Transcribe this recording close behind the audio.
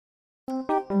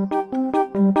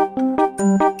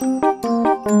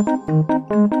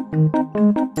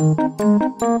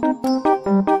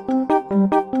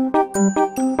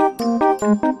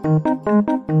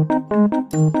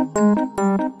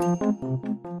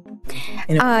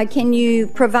Can you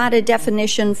provide a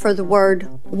definition for the word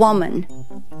woman?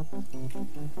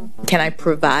 Can I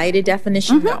provide a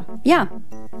definition? Mm-hmm. No. Yeah.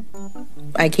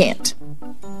 I can't.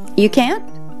 You can't?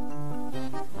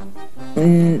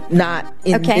 Not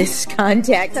in this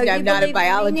context. So I'm not a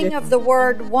biologist. The meaning of the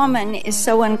word woman is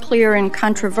so unclear and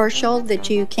controversial that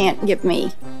you can't give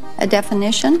me a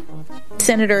definition?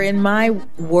 Senator, in my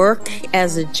work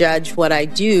as a judge, what I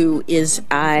do is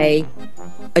I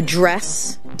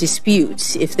address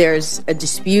disputes. If there's a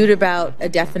dispute about a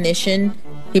definition,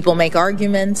 people make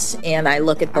arguments, and I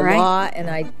look at the law and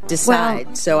I decide.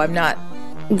 Well, so I'm not...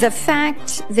 The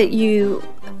fact that you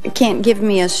can't give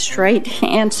me a straight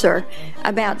answer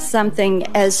about something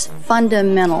as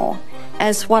fundamental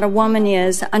as what a woman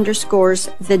is underscores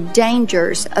the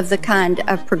dangers of the kind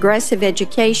of progressive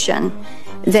education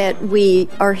that we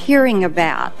are hearing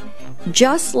about.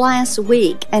 Just last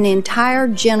week, an entire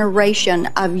generation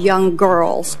of young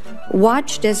girls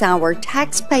watched as our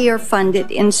taxpayer-funded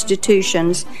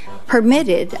institutions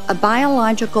permitted a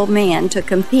biological man to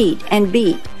compete and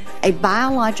beat a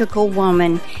biological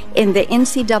woman in the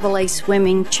NCAA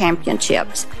swimming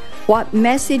championships. What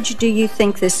message do you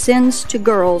think this sends to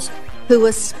girls who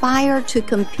aspire to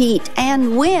compete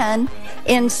and win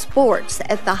in sports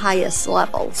at the highest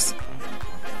levels?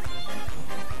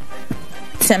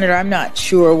 Senator, I'm not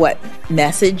sure what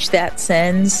message that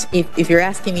sends. If you're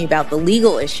asking me about the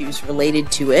legal issues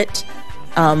related to it,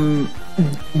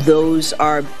 those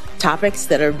are topics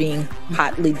that are being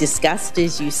hotly discussed,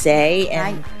 as you say,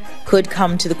 and could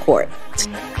come to the court.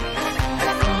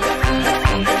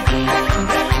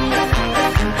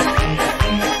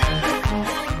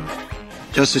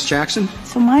 Justice Jackson?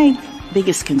 So my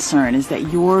biggest concern is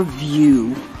that your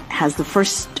view has the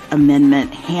First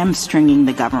Amendment hamstringing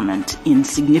the government in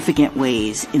significant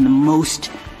ways in the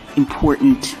most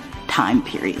important time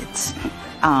periods.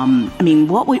 I mean,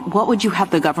 what would you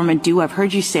have the government do? I've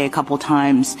heard you say a couple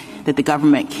times that the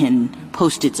government can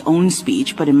post its own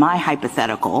speech, but in my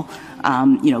hypothetical,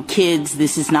 kids,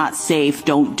 this is not safe,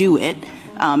 don't do it,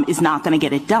 is not going to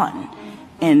get it done.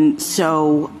 And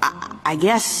so I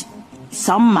guess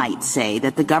some might say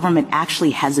that the government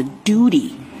actually has a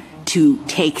duty to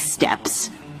take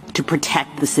steps to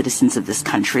protect the citizens of this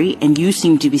country, and you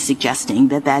seem to be suggesting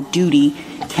that that duty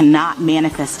cannot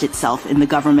manifest itself in the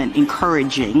government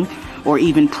encouraging or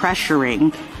even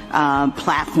pressuring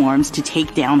platforms to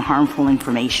take down harmful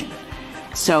information.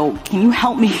 So can you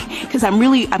help me? Because I'm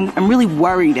really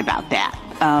worried about that,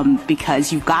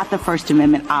 because you've got the First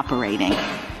Amendment operating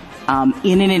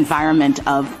in an environment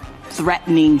of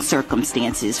threatening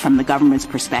circumstances from the government's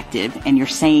perspective, and you're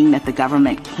saying that the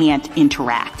government can't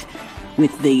interact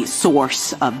with the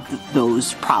source of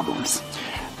those problems.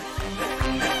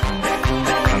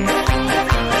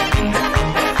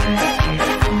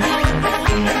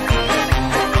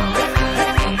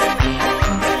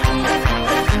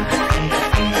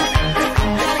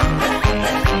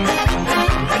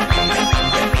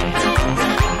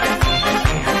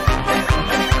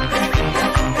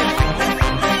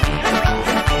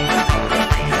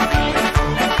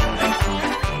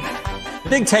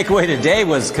 The big takeaway today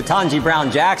was Ketanji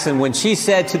Brown Jackson when she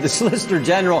said to the Solicitor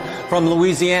General from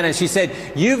Louisiana, she said,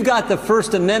 "You've got the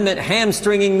First Amendment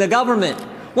hamstringing the government."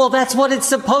 Well, that's what it's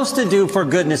supposed to do, for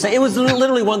goodness sake. It was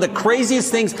literally one of the craziest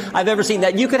things I've ever seen,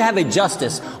 that you could have a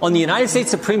justice on the United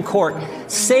States Supreme Court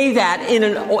say that in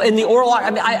the oral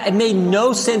argument. It made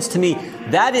no sense to me.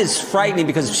 That is frightening,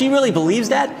 because if she really believes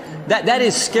that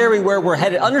is scary where we're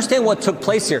headed. Understand what took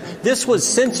place here. This was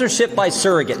censorship by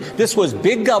surrogate. This was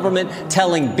big government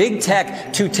telling big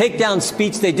tech to take down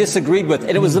speech they disagreed with.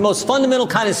 And it was the most fundamental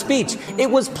kind of speech. It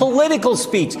was political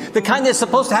speech, the kind that's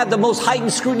supposed to have the most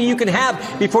heightened scrutiny you can have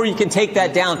before you can take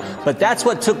that down. But that's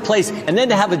what took place. And then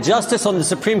to have a justice on the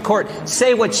Supreme Court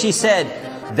say what she said,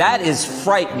 that is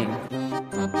frightening.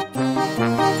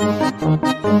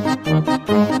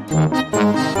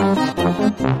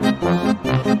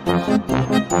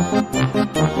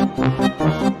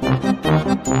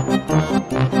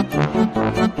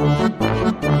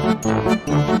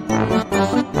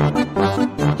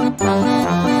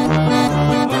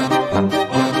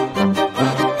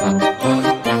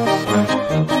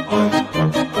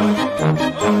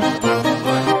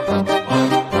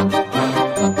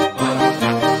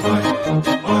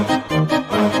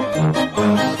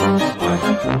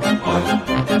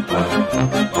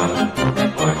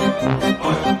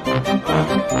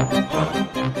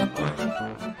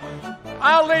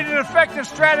 I'll lead an effective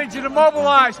strategy to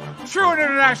mobilize true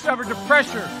international effort to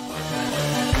pressure.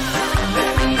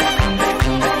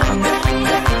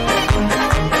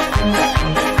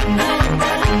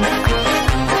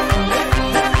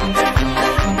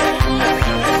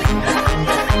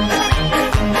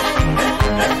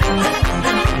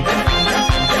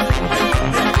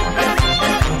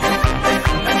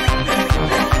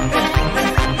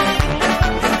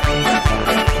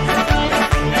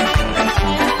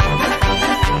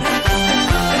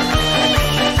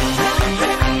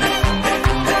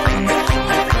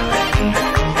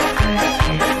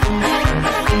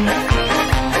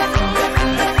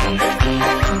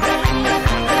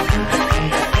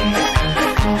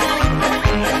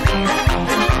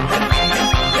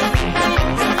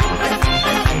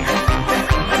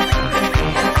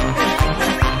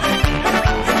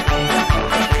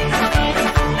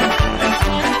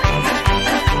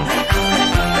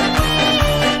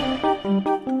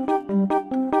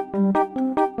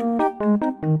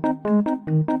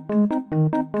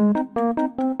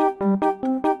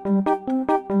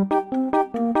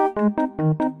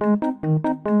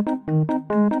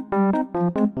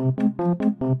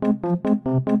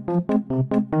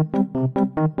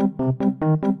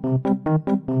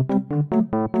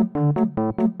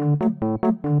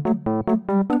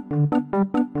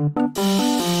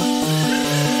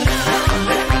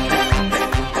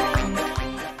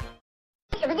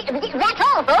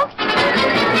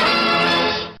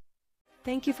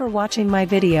 Thank you for watching my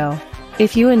video.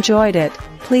 If you enjoyed it,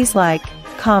 please like,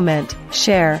 comment,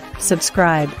 share,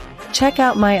 subscribe. Check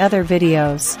out my other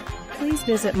videos. Please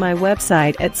visit my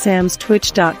website at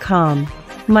samstwitch.com.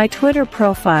 My Twitter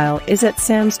profile is at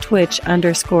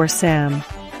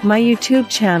samstwitch_sam. My YouTube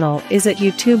channel is at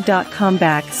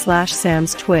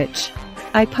youtube.com/samstwitch.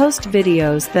 I post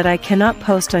videos that I cannot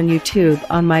post on YouTube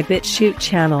on my BitChute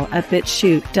channel at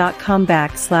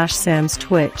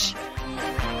bitchute.com/samstwitch.